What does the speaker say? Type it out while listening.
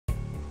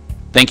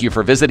Thank you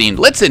for visiting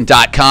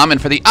Lichtsinn.com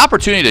and for the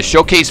opportunity to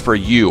showcase for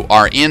you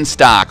our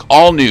in-stock,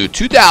 all-new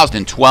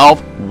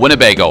 2012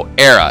 Winnebago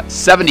Era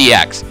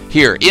 70X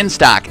here in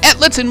stock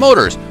at Lichtsinn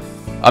Motors,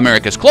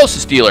 America's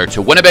closest dealer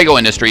to Winnebago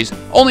Industries,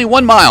 only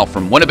 1 mile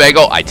from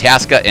Winnebago,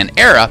 Itasca, and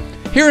Era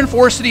here in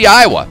Forest City,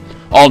 Iowa.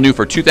 All new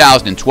for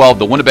 2012,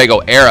 the Winnebago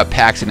Era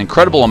packs an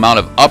incredible amount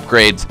of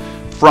upgrades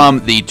from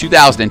the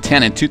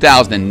 2010 and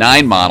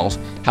 2009 models.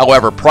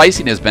 However,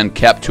 pricing has been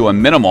kept to a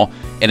minimal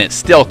and it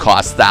still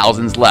costs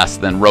thousands less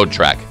than road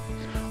trek.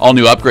 All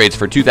new upgrades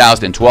for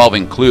 2012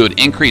 include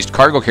increased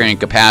cargo carrying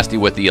capacity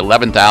with the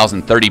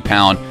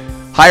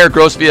 11,030-pound higher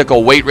gross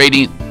vehicle weight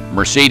rating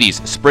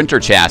Mercedes Sprinter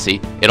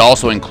chassis. It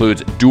also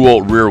includes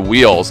dual rear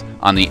wheels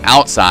on the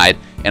outside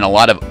and a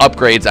lot of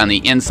upgrades on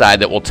the inside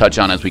that we'll touch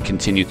on as we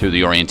continue through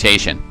the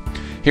orientation.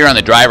 Here on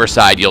the driver's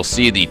side, you'll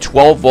see the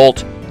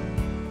 12-volt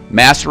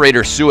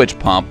macerator sewage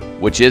pump,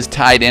 which is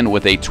tied in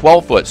with a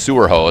 12-foot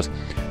sewer hose.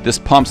 This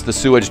pumps the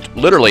sewage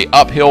literally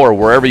uphill or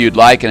wherever you'd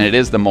like, and it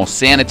is the most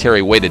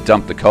sanitary way to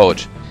dump the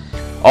coach.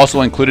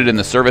 Also included in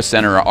the service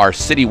center are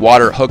city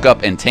water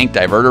hookup and tank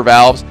diverter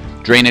valves,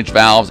 drainage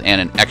valves,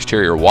 and an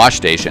exterior wash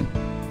station.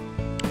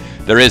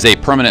 There is a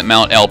permanent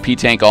mount LP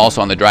tank also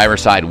on the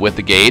driver's side with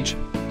the gauge.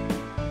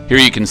 Here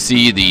you can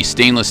see the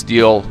stainless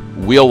steel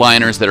wheel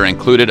liners that are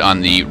included on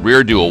the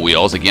rear dual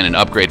wheels, again an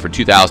upgrade for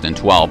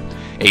 2012.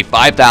 A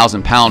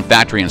 5,000-pound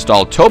factory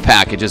installed tow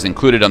package is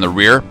included on the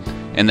rear.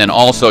 And then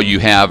also you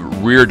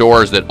have rear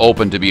doors that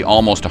open to be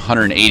almost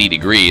 180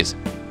 degrees.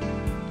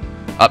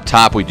 Up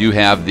top we do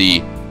have the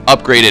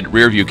upgraded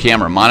rear view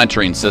camera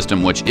monitoring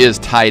system, which is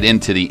tied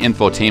into the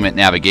infotainment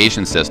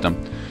navigation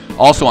system.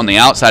 Also on the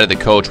outside of the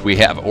coach, we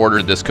have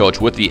ordered this coach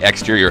with the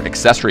exterior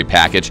accessory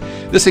package.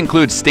 This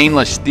includes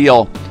stainless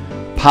steel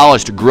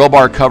polished grille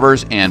bar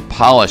covers and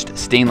polished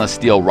stainless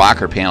steel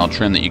rocker panel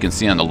trim that you can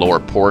see on the lower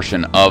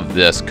portion of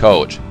this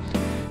coach.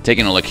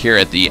 Taking a look here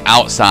at the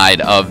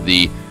outside of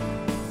the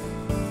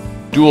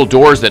dual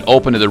doors that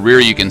open to the rear,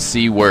 you can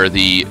see where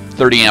the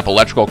 30-amp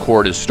electrical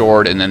cord is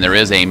stored, and then there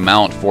is a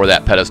mount for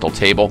that pedestal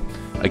table.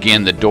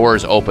 Again, the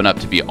doors open up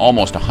to be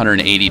almost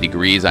 180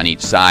 degrees on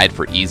each side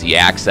for easy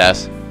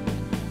access.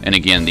 And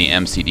again, the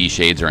MCD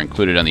shades are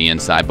included on the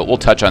inside, but we'll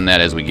touch on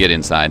that as we get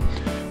inside.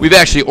 We've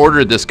actually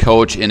ordered this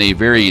coach in a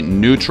very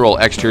neutral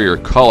exterior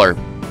color.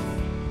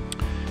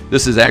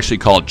 This is actually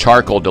called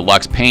Charcoal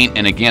Deluxe Paint,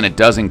 and again, it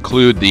does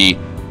include the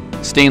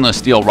stainless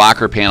steel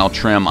rocker panel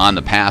trim on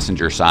the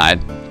passenger side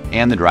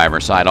and the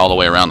driver's side all the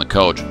way around the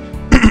coach.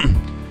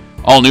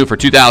 All new for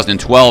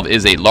 2012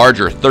 is a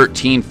larger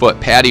 13-foot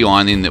patio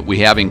awning that we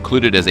have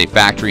included as a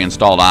factory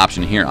installed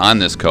option here on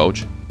this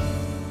coach.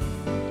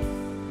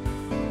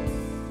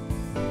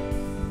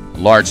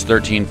 Large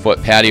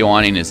 13-foot patio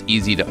awning is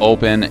easy to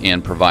open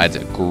and provides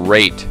a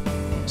great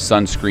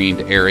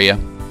sunscreened area.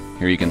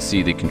 Here you can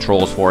see the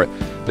controls for it.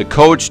 The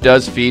coach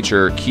does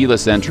feature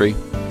keyless entry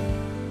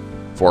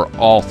for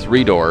all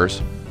 3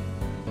 doors.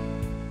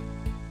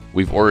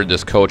 We've ordered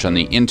this coach on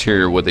the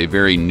interior with a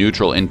very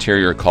neutral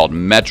interior called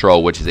Metro,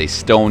 which is a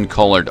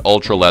stone-colored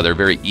ultra leather,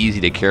 very easy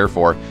to care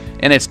for,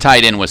 and it's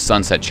tied in with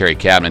Sunset Cherry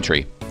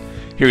cabinetry.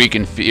 Here you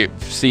can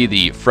see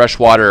the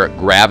freshwater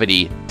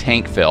gravity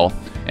tank fill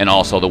and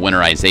also the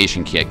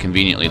winterization kit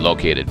conveniently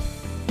located.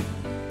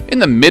 In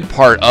the mid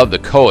part of the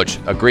coach,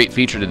 a great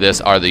feature to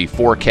this are the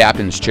 4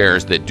 captain's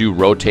chairs that do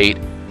rotate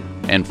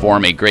and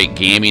form a great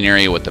gaming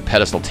area with the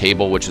pedestal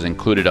table, which is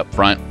included up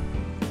front.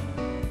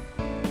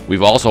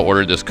 We've also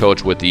ordered this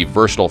coach with the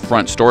versatile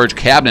front storage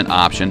cabinet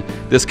option.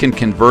 This can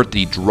convert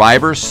the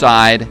driver's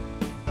side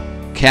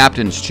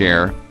captain's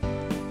chair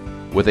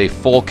with a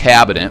full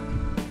cabinet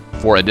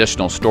for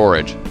additional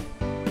storage.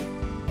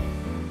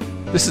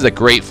 This is a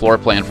great floor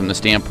plan from the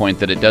standpoint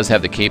that it does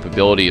have the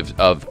capability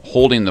of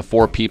holding the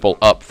 4 people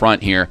up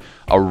front here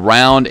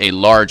around a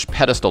large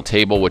pedestal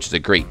table, which is a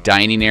great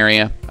dining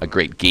area, a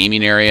great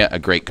gaming area, a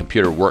great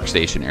computer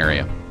workstation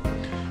area.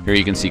 Here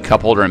you can see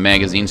cup holder and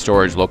magazine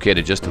storage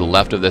located just to the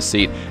left of this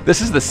seat. This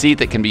is the seat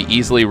that can be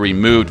easily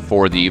removed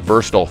for the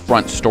versatile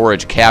front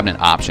storage cabinet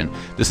option.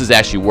 This is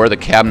actually where the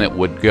cabinet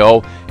would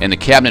go, and the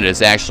cabinet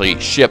is actually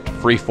shipped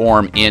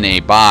free-form in a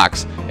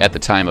box at the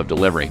time of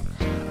delivery.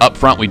 Up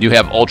front, we do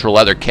have ultra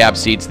leather cab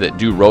seats that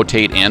do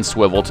rotate and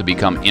swivel to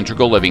become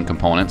integral living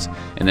components,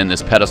 and then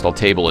this pedestal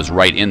table is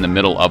right in the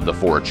middle of the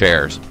 4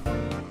 chairs.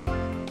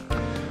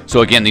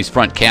 So again, these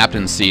front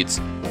captain seats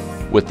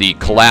with the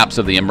collapse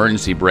of the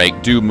emergency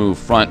brake do move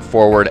front,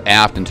 forward,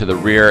 aft, and to the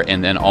rear,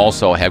 and then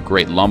also have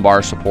great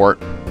lumbar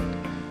support.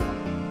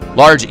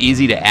 Large,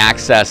 easy to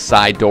access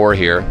side door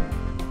here.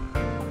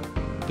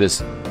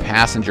 This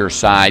passenger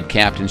side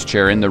captain's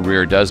chair in the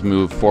rear does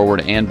move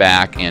forward and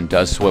back and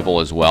does swivel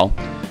as well.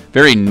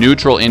 Very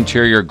neutral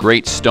interior,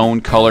 great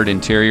stone colored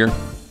interior.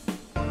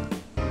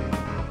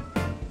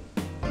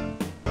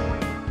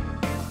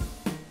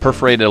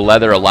 Perforated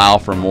leather allow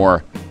for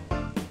more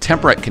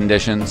temperate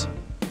conditions.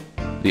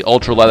 The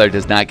ultra leather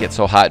does not get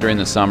so hot during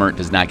the summer, it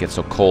does not get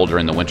so cold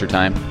during the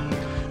wintertime.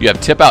 You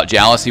have tip-out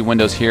jalousie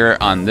windows here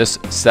on this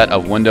set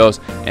of windows,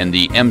 and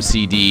the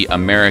MCD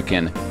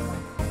American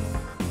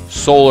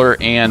solar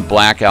and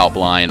blackout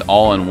blind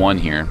all in one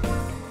here.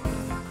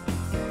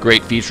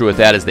 Great feature with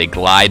that is they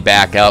glide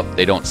back up.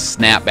 They don't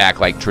snap back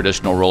like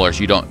traditional rollers.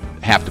 You don't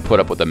have to put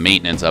up with the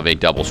maintenance of a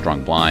double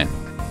strung blind.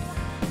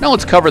 Now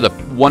let's cover the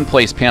one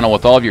place panel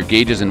with all of your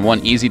gauges in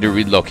one easy to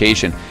read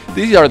location.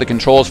 These are the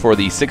controls for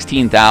the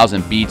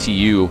 16,000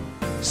 BTU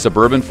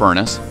Suburban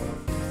furnace.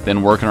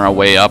 Then working our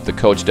way up, the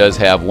coach does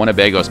have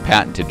Winnebago's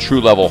patented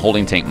true level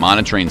holding tank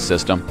monitoring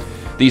system.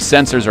 These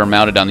sensors are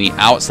mounted on the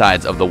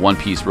outsides of the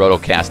one-piece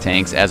rotocast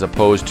tanks as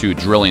opposed to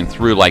drilling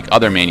through like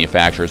other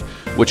manufacturers,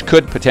 which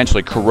could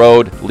potentially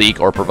corrode,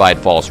 leak, or provide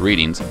false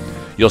readings.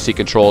 You'll see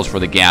controls for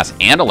the gas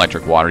and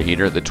electric water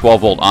heater, the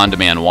 12-volt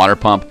on-demand water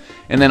pump,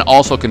 and then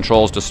also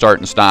controls to start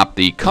and stop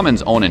the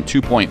Cummins Onan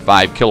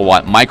 2.5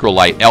 kilowatt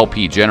Microlight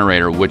LP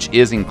generator, which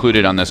is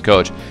included on this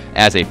coach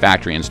as a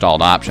factory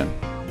installed option.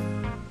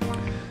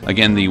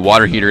 Again, the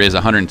water heater is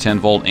 110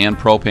 volt and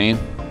propane.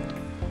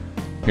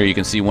 Here you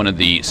can see one of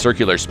the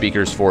circular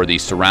speakers for the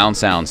surround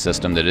sound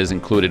system that is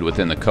included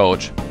within the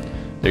coach.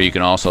 There you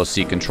can also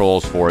see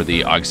controls for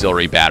the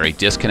auxiliary battery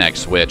disconnect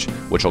switch,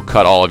 which will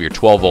cut all of your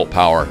 12 volt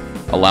power,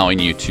 allowing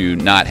you to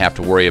not have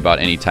to worry about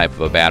any type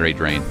of a battery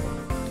drain.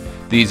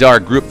 These are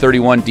Group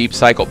 31 deep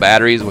cycle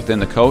batteries within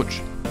the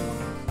coach.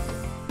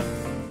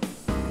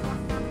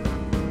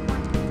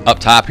 Up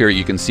top here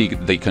you can see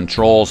the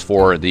controls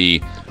for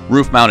the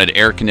roof-mounted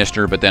air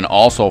conditioner, but then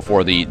also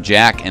for the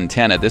jack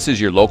antenna. This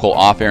is your local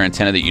off-air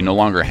antenna that you no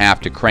longer have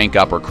to crank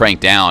up or crank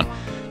down.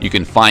 You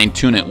can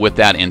fine-tune it with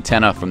that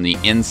antenna from the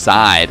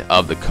inside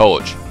of the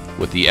coach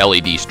with the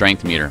LED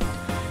strength meter.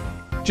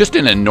 Just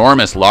an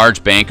enormous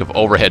large bank of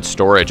overhead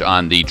storage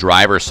on the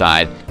driver's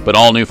side, but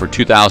all new for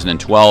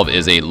 2012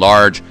 is a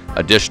large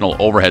additional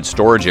overhead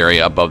storage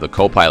area above the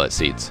co-pilot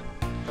seats.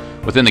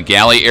 Within the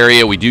galley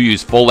area, we do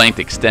use full-length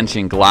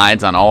extension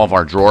glides on all of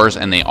our drawers,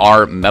 and they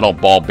are metal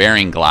ball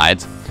bearing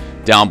glides.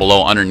 Down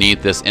below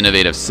underneath this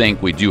innovative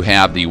sink, we do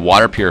have the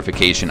water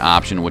purification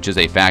option, which is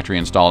a factory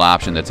installed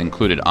option that's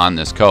included on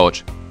this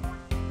coach.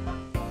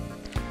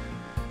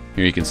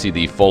 Here you can see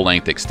the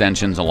full-length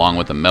extensions along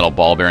with the metal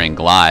ball bearing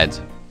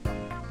glides.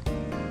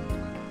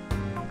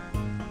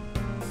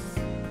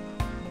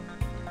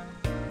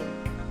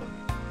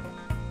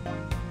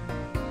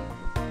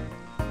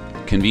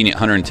 Convenient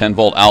 110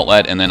 volt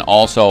outlet, and then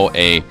also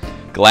a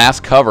glass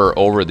cover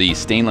over the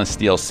stainless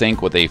steel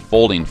sink with a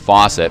folding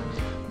faucet.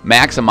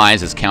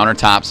 Maximizes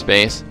countertop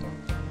space.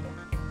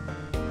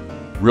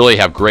 Really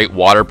have great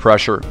water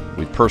pressure.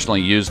 We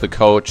personally use the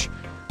coach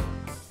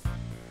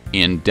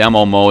in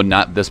demo mode,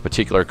 not this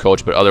particular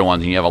coach but other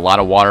ones, and you have a lot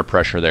of water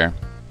pressure there.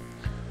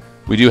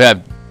 We do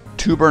have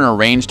 2 burner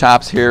range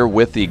tops here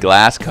with the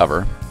glass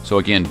cover, so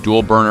again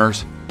dual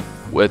burners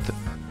with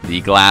the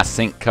glass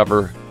sink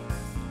cover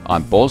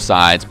on both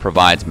sides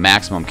provides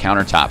maximum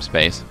countertop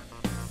space.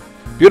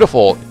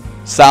 Beautiful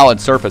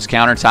solid surface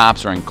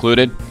countertops are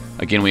included.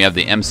 Again, we have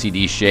the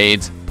MCD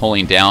shades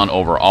pulling down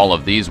over all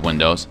of these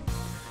windows.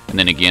 And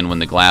then again, when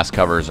the glass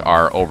covers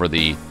are over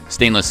the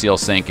stainless steel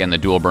sink and the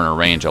dual burner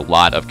range, a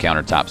lot of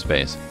countertop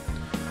space.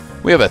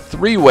 We have a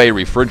 3-way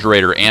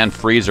refrigerator and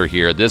freezer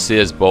here. This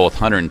is both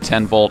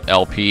 110 volt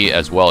LP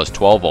as well as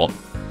 12 volt.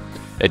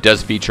 It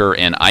does feature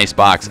an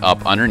icebox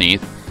up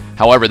underneath.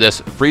 However, this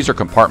freezer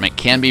compartment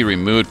can be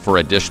removed for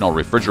additional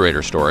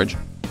refrigerator storage.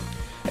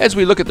 As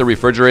we look at the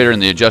refrigerator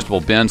and the adjustable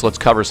bins, let's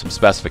cover some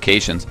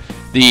specifications.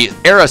 The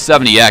Era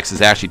 70X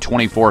is actually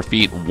 24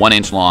 feet 1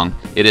 inch long.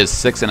 It is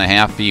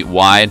 6.5 feet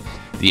wide.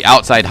 The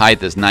outside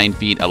height is 9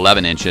 feet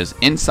 11 inches.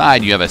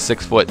 Inside you have a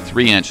 6 foot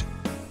 3 inch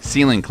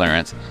ceiling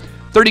clearance.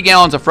 30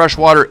 gallons of fresh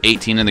water,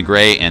 18 in the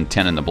gray and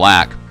 10 in the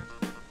black.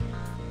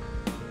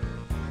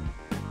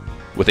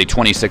 With a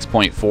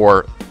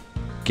 26.4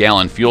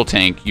 gallon fuel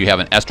tank, you have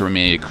an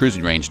estimated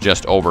cruising range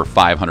just over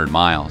 500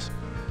 miles.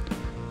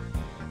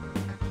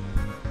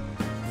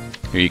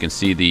 Here you can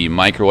see the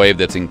microwave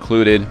that's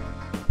included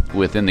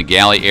within the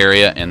galley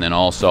area, and then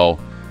also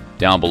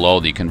down below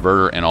the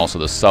converter and also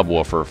the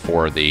subwoofer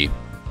for the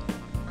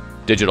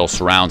digital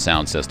surround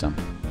sound system.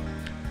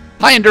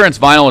 High endurance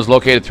vinyl is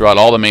located throughout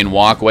all the main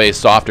walkways.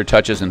 Softer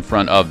touches in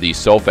front of the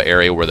sofa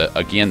area where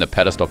the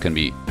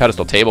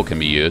pedestal table can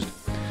be used.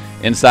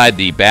 Inside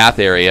the bath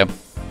area,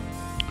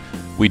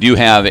 we do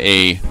have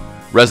a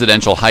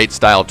residential height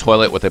style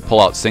toilet with a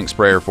pull-out sink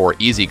sprayer for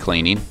easy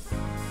cleaning.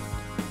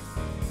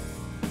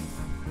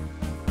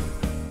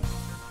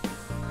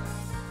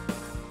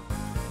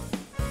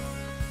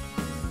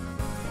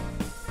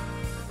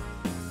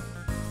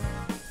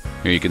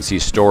 Here you can see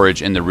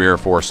storage in the rear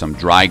for some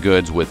dry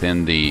goods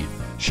within the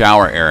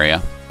shower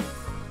area.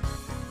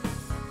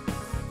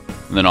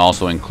 And then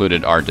also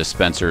included are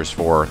dispensers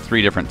for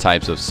 3 different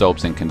types of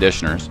soaps and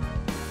conditioners.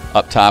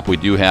 Up top we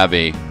do have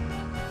a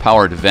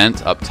powered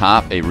vent up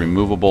top. A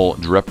removable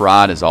drip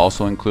rod is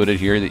also included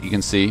here that you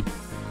can see.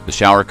 The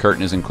shower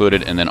curtain is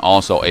included, and then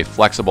also a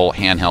flexible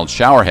handheld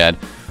shower head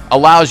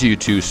allows you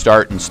to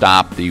start and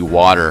stop the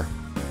water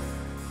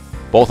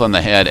both on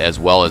the head as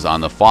well as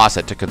on the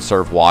faucet to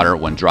conserve water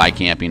when dry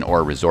camping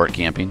or resort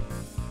camping.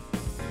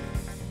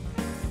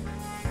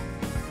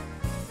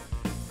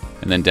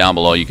 And then down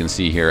below you can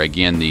see here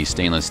again the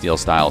stainless steel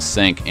style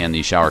sink, and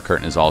the shower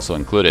curtain is also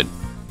included.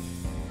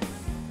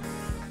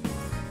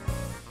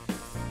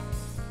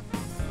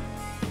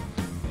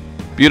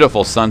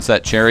 Beautiful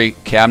sunset cherry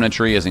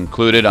cabinetry is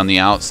included on the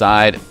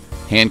outside,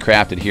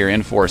 handcrafted here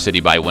in Forest City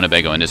by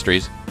Winnebago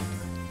Industries.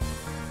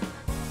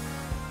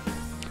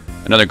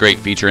 Another great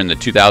feature in the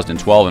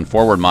 2012 and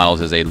forward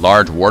models is a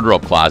large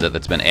wardrobe closet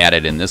that's been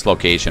added in this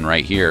location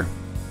right here.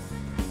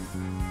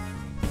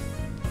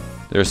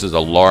 This is a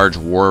large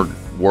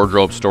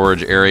wardrobe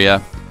storage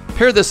area.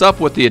 Pair this up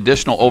with the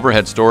additional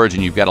overhead storage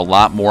and you've got a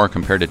lot more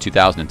compared to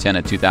 2010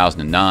 and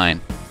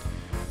 2009.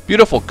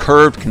 Beautiful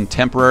curved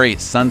contemporary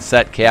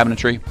sunset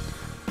cabinetry.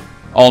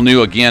 All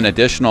new again.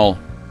 Additional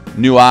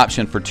new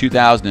option for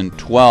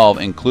 2012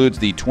 includes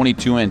the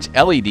 22-inch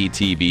LED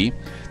TV.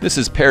 This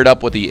is paired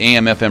up with the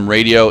AM/FM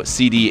radio,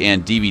 CD,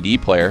 and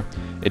DVD player.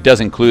 It does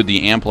include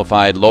the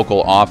amplified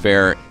local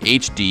off-air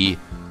HD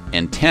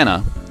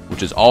antenna,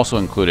 which is also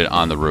included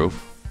on the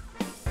roof.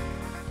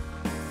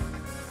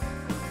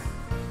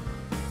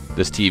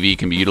 This TV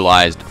can be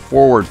utilized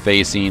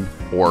forward-facing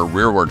or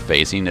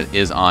rearward-facing. It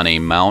is on a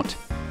mount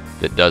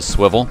that does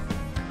swivel.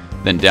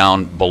 Then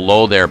down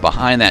below there,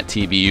 behind that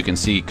TV, you can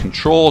see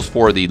controls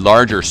for the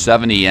larger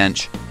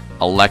 70-inch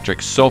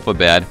electric sofa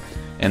bed.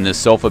 And this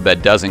sofa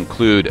bed does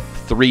include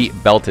 3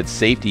 belted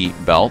safety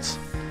belts.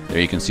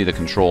 There you can see the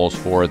controls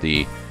for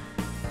the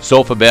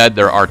sofa bed.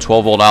 There are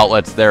 12-volt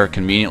outlets there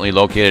conveniently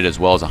located, as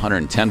well as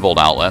 110-volt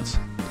outlets.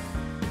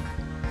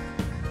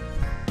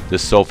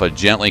 This sofa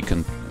gently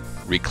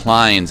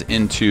reclines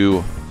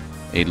into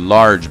a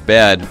large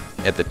bed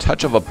at the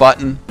touch of a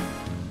button,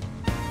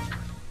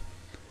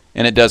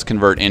 and it does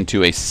convert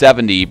into a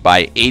 70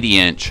 by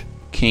 80-inch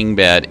king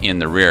bed in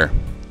the rear.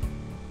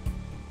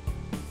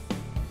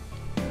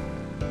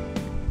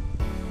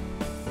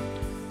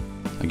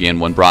 Again,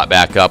 when brought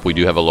back up, we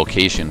do have a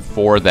location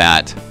for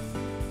that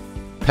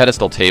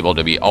pedestal table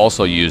to be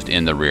also used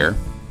in the rear.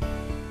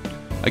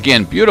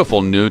 Again,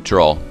 beautiful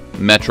neutral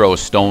Metro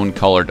stone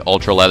colored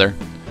ultra leather.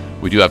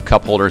 We do have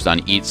cup holders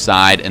on each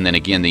side, and then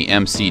again the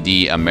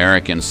MCD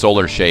American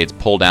solar shades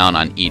pull down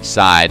on each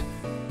side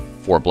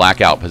for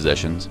blackout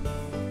positions.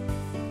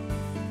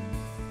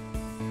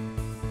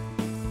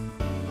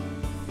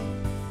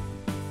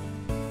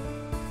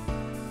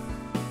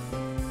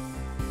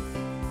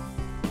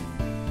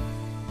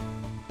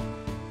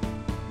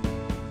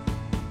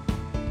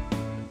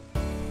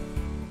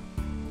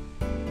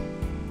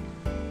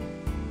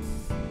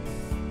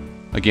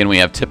 Again, we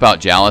have tip-out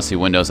jalousie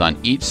windows on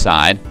each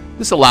side.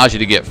 This allows you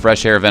to get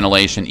fresh air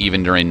ventilation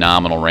even during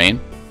nominal rain.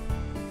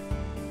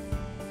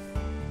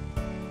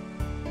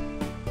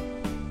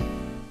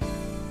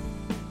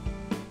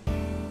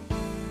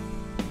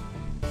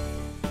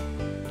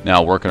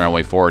 Now working our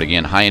way forward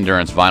again, high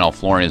endurance vinyl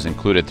flooring is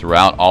included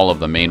throughout all of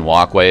the main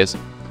walkways.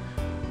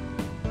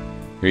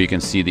 Here you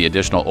can see the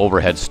additional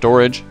overhead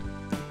storage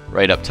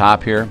right up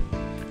top here.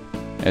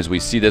 As we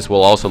see this,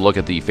 we'll also look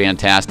at the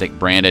fantastic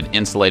branded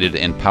insulated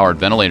and powered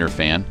ventilator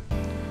fan.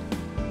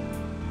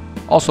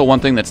 Also, one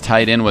thing that's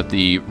tied in with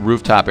the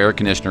rooftop air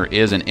conditioner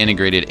is an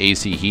integrated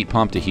AC heat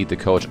pump to heat the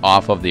coach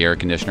off of the air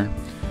conditioner.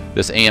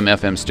 This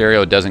AM/FM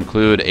stereo does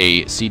include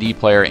a CD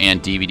player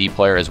and DVD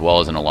player, as well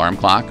as an alarm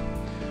clock.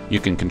 You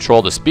can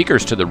control the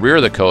speakers to the rear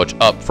of the coach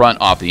up front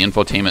off the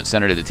infotainment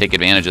center to take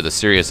advantage of the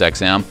Sirius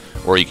XM,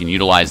 or you can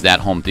utilize that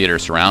home theater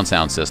surround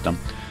sound system.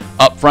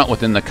 Up front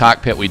within the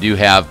cockpit, we do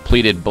have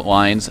pleated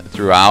blinds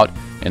throughout,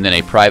 and then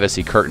a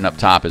privacy curtain up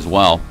top as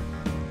well.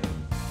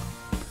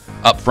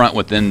 Up front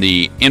within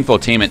the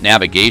infotainment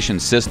navigation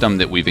system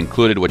that we've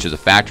included, which is a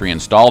factory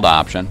installed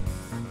option,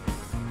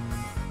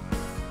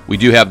 we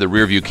do have the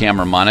rear view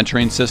camera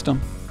monitoring system,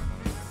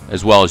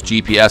 as well as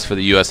GPS for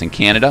the US and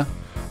Canada,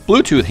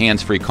 Bluetooth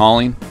hands-free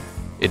calling.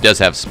 It does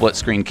have split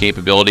screen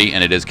capability,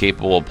 and it is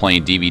capable of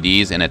playing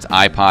DVDs, and it's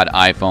iPod,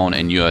 iPhone,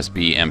 and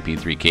USB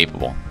MP3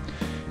 capable.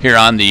 Here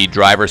on the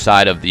driver's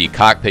side of the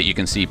cockpit, you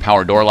can see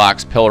power door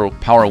locks,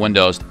 power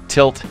windows,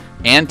 tilt,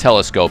 and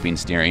telescoping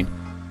steering.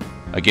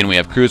 Again, we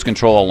have cruise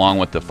control along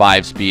with the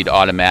 5-speed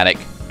automatic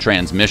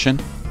transmission.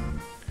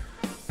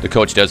 The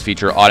coach does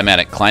feature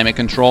automatic climate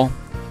control.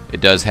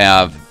 It does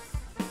have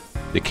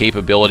the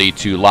capability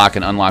to lock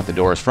and unlock the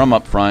doors from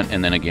up front,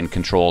 and then again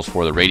controls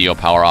for the radio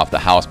power off the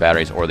house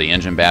batteries or the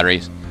engine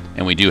batteries.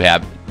 And we do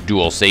have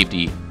dual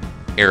safety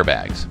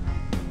airbags.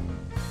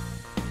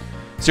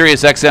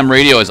 Sirius XM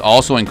radio is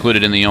also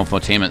included in the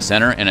infotainment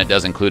center, and it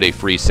does include a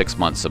free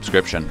 6-month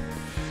subscription.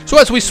 So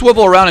as we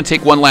swivel around and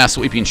take one last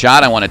sweeping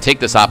shot, I want to take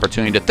this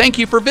opportunity to thank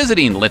you for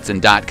visiting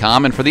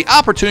Lichtsinn.com and for the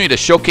opportunity to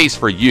showcase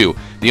for you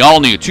the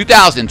all-new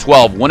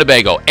 2012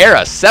 Winnebago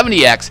Era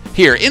 70X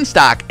here in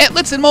stock at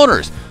Lichtsinn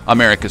Motors,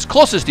 America's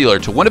closest dealer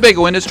to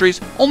Winnebago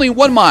Industries, only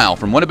 1 mile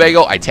from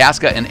Winnebago,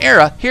 Itasca, and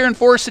Era here in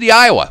Forest City,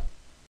 Iowa.